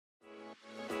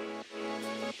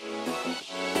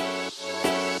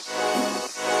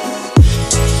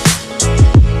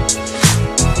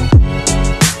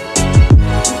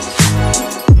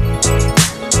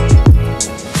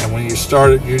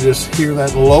start it, you just hear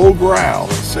that low growl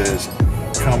that says,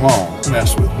 come on,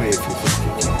 mess with me if you think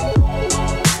you can.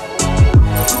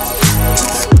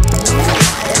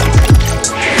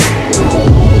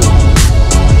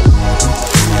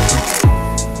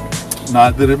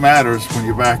 Not that it matters when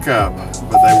you back up,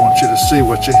 but they want you to see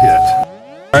what you hit.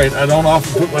 All right, I don't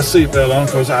often put my seatbelt on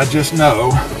because I just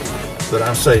know that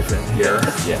I'm safe in here.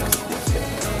 Yes.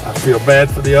 I feel bad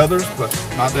for the others, but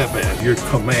not that bad. You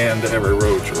command every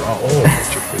road you're on. Oh,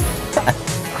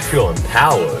 I feel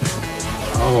empowered.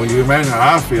 Oh, you imagine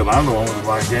how I feel. I'm the one with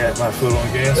my foot on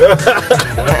the gas.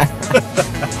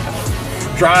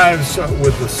 Drives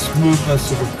with the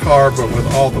smoothness of a car, but with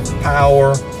all the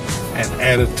power and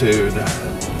attitude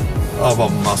of a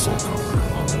muscle car.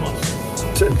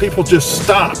 People just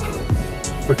stop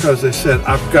because they said,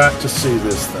 I've got to see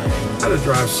this thing. I got to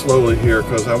drive slowly here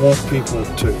because I want people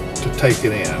to take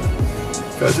it in.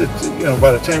 Because it's, you know,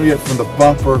 by the time you get from the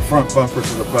bumper, front bumper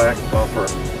to the back bumper,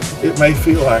 it may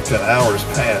feel like an hour's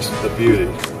past the beauty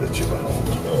that you behold.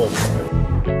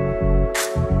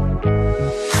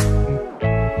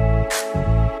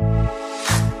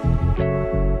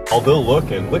 Although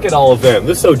look at all of them.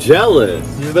 They're so jealous.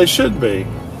 Yeah, they should be.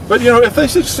 But you know, if they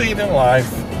succeed in life,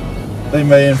 they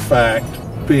may in fact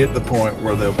be at the point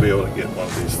where they'll be able to get one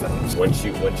of these things. Once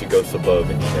you go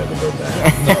Suburban, you never go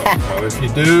back. No, if you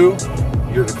do,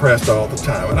 you're depressed all the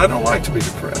time. And I don't like to be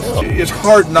depressed. No. It's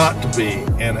hard not to be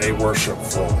in a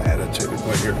worshipful attitude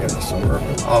when you're in a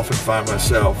Suburban. I often find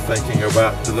myself thinking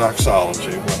about the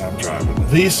doxology when I'm driving.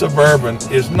 The Suburban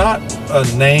is not a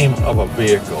name of a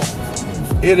vehicle.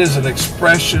 It is an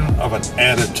expression of an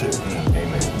attitude.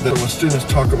 That when students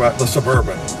talk about the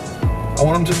Suburban, I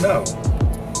want them to know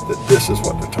that this is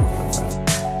what they're talking about.